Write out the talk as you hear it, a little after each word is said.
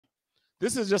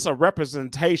This is just a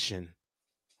representation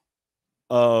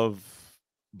of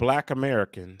Black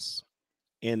Americans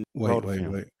in roll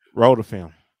the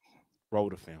film.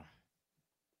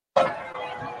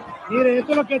 Mire,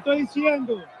 esto es lo que estoy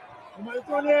diciendo. Como el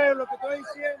tonero, lo que estoy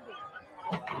diciendo.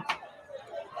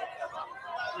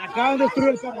 Me acaban de destruir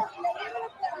el carro.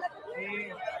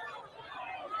 Sí.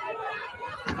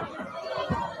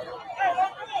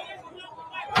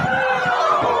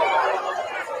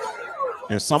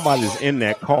 And somebody's in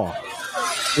that car.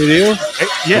 It is?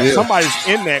 Somebody's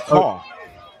in that car.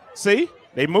 See?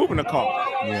 They moving the car.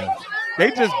 Yeah.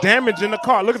 They just damaging the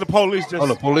car. Look at the police just. Oh,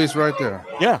 the police right there.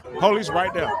 Yeah, police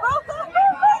right there.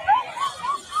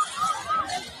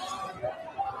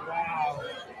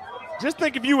 Just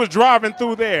think if you was driving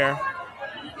through there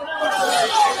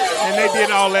and they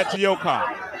did all that to your car.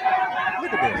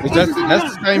 Look at this.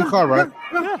 That's the same car, right?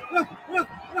 Yeah.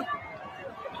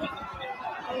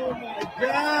 Oh my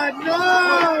God, no!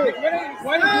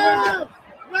 No!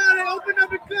 They open up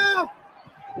the car.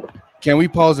 Can we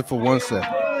pause it for 1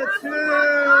 second?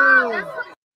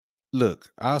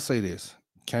 Look, I'll say this.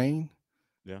 Kane,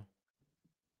 yeah.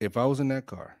 If I was in that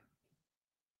car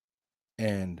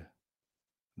and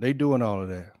they doing all of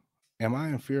that, am I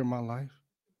in fear of my life?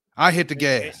 I hit the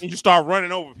gas. And you start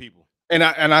running over people. And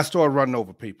I start running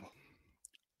over people.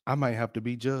 I might have to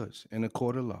be judged in a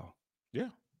court of law. Yeah.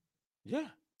 Yeah.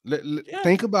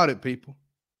 Think about it, people.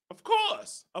 Of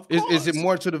course. Of course. Is it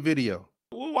more to the video?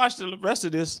 We'll watch the rest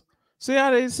of this. See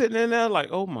how they sitting in there like,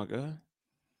 oh my God.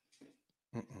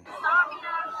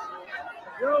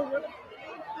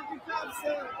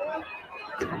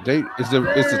 Is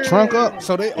the trunk up?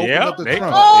 So they open up the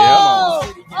trunk.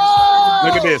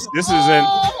 Look at this. This is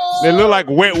they look like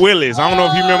Wet Willies. I don't know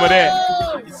if you remember that.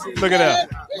 Look at that.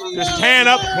 Just tearing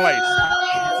up the place.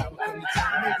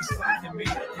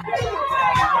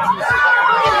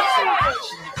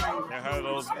 They had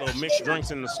those little mixed drinks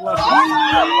in the slush.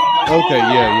 Okay,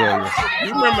 yeah.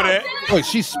 You remember that? Wait,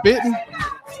 she's spitting?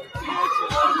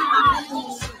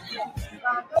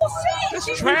 It's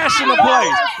trash in the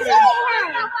place.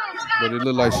 But it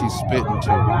looked like she's spitting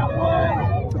too.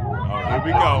 Oh, here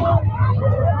we go.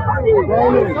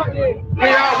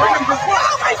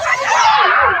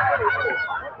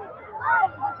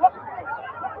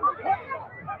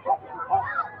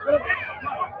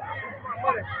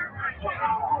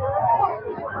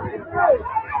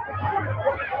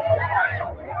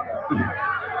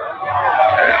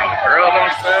 Girls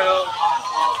themselves.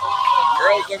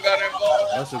 Girls that got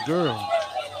involved. That's a girl.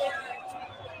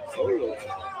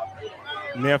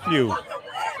 Nephew.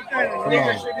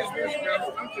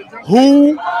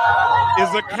 Who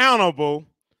is accountable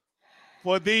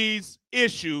for these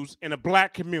issues in the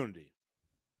Black community?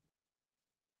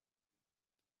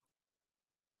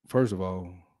 First of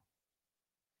all,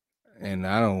 and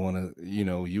I don't want to,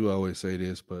 you always say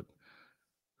this, but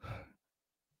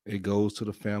it goes to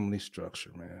the family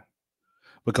structure, man.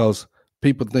 Because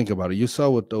people think about it. You saw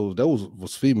what those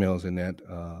was females in that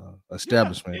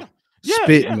establishment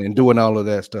spitting and doing all of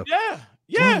that stuff.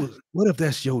 Yeah. What if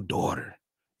that's your daughter?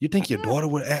 You think your daughter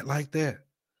would act like that?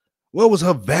 Where was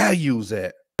her values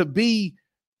at? To be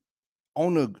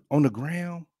on the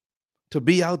ground, to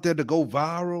be out there, to go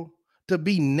viral, to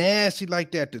be nasty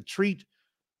like that, to treat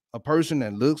a person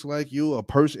that looks like you, a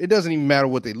person, it doesn't even matter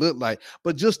what they look like,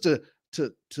 but just to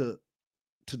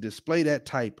display that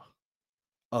type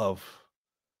of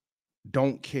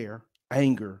don't care,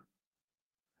 anger.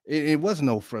 It wasn't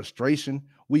no frustration.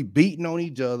 We beating on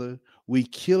each other. We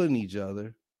killing each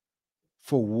other.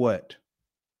 For what?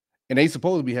 And they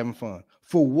supposed to be having fun.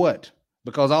 For what?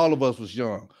 Because all of us was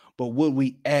young. But would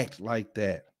we act like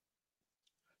that?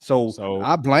 So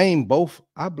I blame both.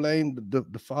 I blame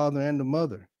the father and the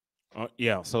mother.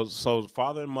 So the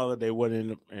father and mother, they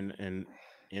weren't in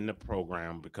the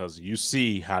program because you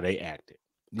see how they acted.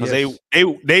 Because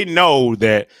they know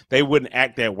that they wouldn't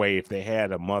act that way if they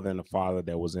had a mother and a father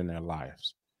that was in their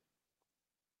lives.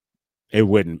 It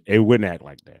wouldn't act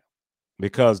like that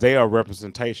because they are a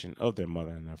representation of their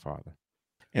mother and their father.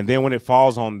 And then when it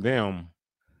falls on them,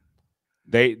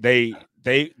 they're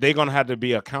gonna have to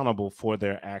be accountable for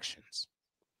their actions.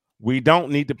 We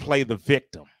don't need to play the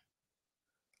victim.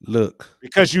 Look,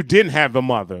 because you didn't have a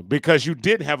mother, because you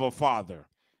didn't have a father.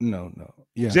 No.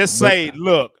 Yeah. Just say,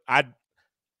 look,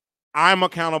 I'm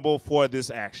accountable for this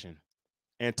action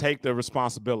and take the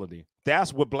responsibility.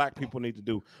 That's what Black people need to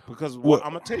do. Because I'm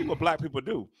going to tell you what Black people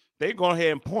do. They go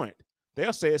ahead and point.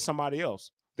 They'll say it's somebody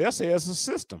else. They'll say it's a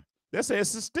system. They'll say it's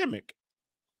systemic.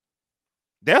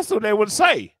 That's what they would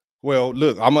say. Well,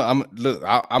 look, I'm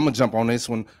gonna jump on this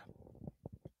one.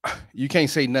 You can't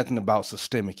say nothing about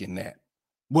systemic in that.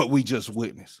 what we just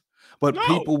witnessed. But No.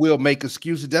 people will make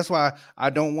excuses. That's why I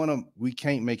don't want to. We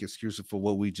can't make excuses for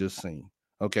what we just seen.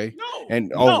 Okay. No. And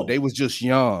no. they was just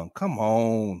young. Come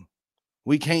on.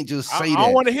 We can't just say I that.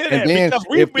 don't want to hear And that then because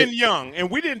we've been young and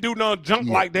we didn't do no junk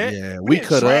like that. Yeah, we we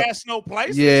could have. trash no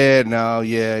places. Yeah, no,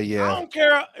 yeah. I don't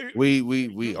care. We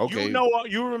okay. You know,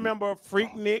 you remember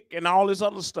Freak Nick and all this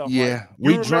other stuff. Yeah, right?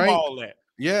 we remember drank all that.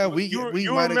 Yeah, we you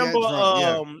might have remember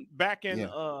got drunk. back in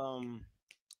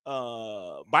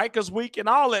Bikers Week and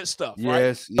all that stuff, right?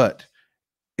 Yes, but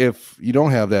if you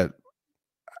don't have that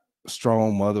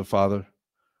strong mother, father,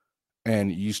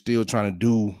 and you still trying to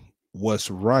do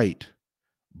what's right,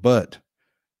 but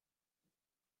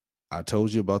I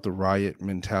told you about the riot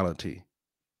mentality.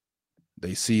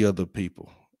 They see other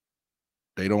people.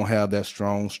 They don't have that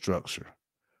strong structure.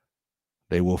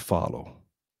 They will follow.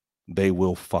 They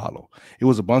will follow. It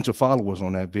was a bunch of followers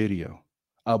on that video.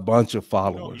 A bunch of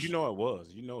followers. You know it was.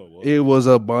 You know it was. It was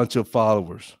a bunch of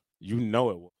followers. You know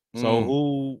it was. So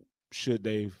who should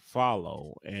they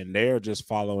follow? And they're just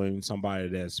following somebody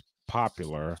that's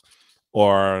popular,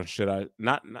 or should I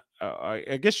not?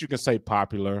 I guess you can say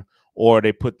popular, or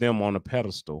they put them on a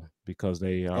pedestal because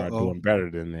they are doing better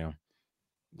than them.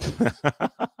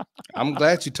 I'm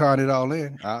glad you tied it all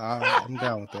in. I'm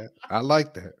down with that. I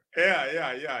like that.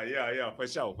 Yeah. For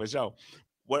sure.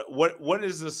 What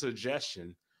is the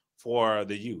suggestion for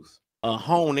the youth?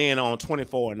 Hone in on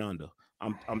 24 and under.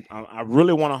 I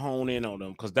really want to hone in on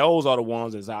them because those are the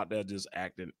ones that's out there just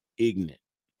acting ignorant.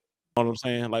 You know what I'm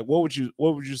saying? Like, what would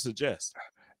you suggest?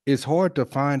 It's hard to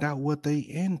find out what they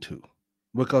into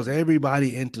because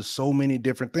everybody into so many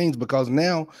different things. Because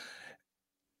now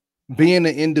being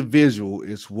an individual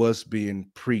is what's being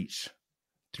preached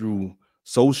through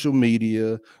social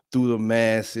media, through the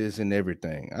masses and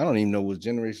everything. I don't even know what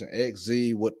Generation X,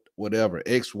 Z, whatever,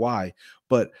 X, Y,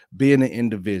 but being an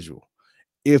individual.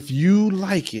 If you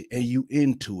like it and you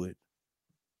into it,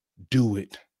 do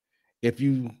it. If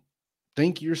you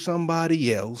think you're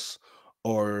somebody else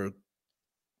or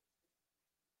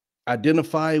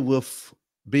identify with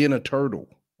being a turtle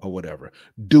or whatever,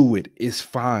 do it. It's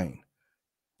fine.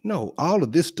 No, all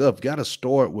of this stuff got to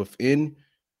start within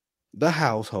the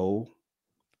household.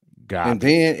 And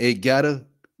then it got to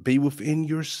be within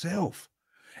yourself.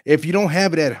 If you don't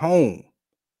have it at home,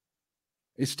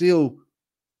 it's still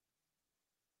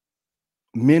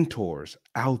mentors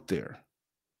out there.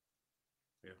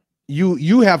 Yeah.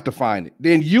 You have to find it.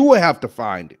 Then you will have to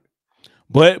find it.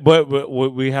 But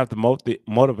we have to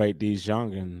motivate these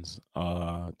youngins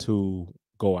to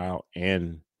go out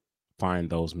and find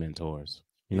those mentors.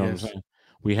 You know what I'm saying?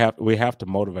 We have to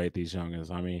motivate these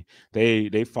youngins. I mean,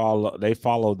 they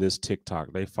follow this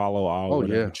TikTok. They follow all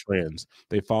trends.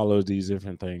 They follow these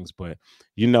different things. But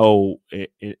you know,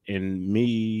 in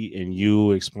me and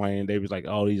you explain, they was like,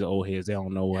 "Oh, these old heads, they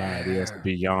don't know how it is to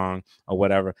be young or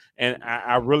whatever." And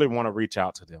I really want to reach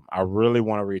out to them. I really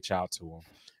want to reach out to them.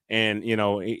 And you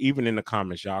know, even in the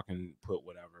comments, y'all can put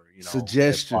whatever, you know,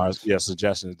 suggestions.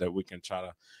 Suggestions that we can try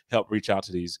to help reach out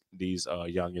to these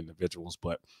young individuals.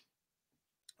 But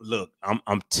look,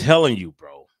 I'm telling you,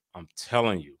 bro. I'm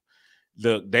telling you.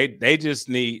 Look, they just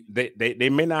need they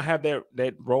may not have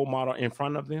that role model in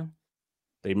front of them.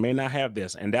 They may not have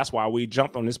this, and that's why we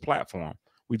jumped on this platform.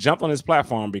 We jumped on this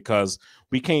platform because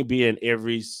we can't be in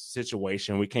every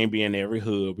situation. We can't be in every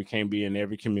hood. We can't be in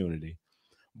every community.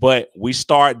 But we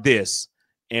start this,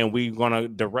 and we're gonna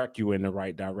direct you in the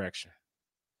right direction.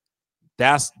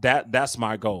 That's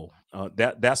my goal.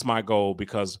 That's my goal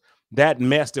because that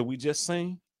mess that we just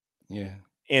seen. Yeah.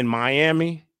 In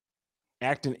Miami,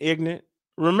 acting ignorant.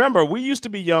 Remember, we used to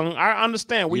be young. I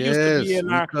understand. We used to be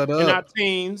in our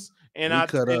teens and our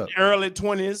early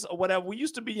 20s or whatever. We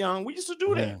used to be young. We used to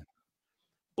do that.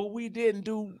 But we didn't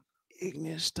do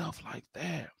ignorant stuff like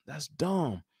that. That's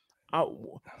dumb.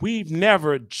 We've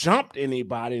never jumped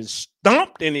anybody and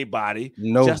stomped anybody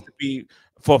just to be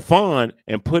for fun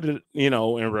and put it, you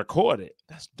know, and record it.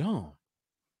 That's dumb.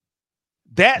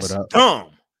 That's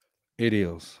dumb. It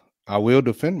is. I will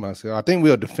defend myself. I think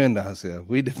we'll defend ourselves.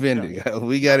 We defended.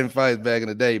 We got in fights back in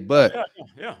the day, but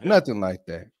nothing like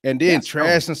that. And then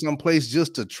trashing someplace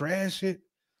just to trash it.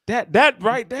 That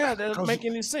right there doesn't make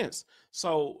any sense.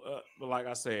 So, like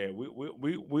I said,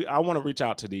 I want to reach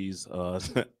out to these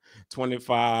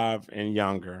 25 and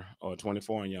younger or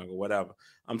 24 and younger, whatever.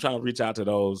 I'm trying to reach out to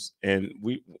those, and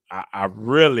we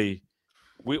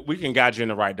can guide you in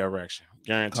the right direction,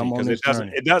 guaranteed. Because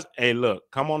it does. Hey, look,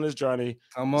 come on this journey.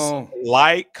 Come on,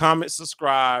 like, comment,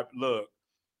 subscribe. Look,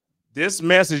 this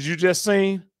message you just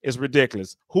seen is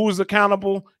ridiculous. Who's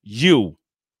accountable? You.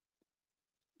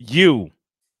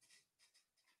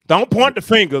 Don't point the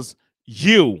fingers.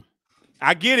 You.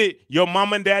 I get it. Your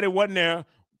mom and daddy wasn't there.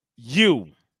 You.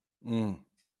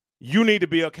 You need to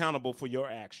be accountable for your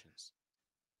actions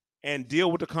and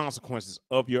deal with the consequences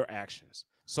of your actions.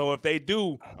 So if they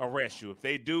do arrest you, if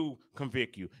they do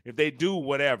convict you, if they do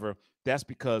whatever, that's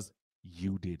because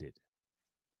you did it.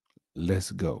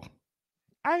 Let's go.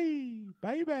 Aye,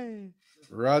 baby.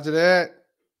 Roger that.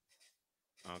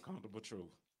 Uncomfortable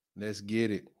truth. Let's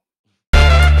get it.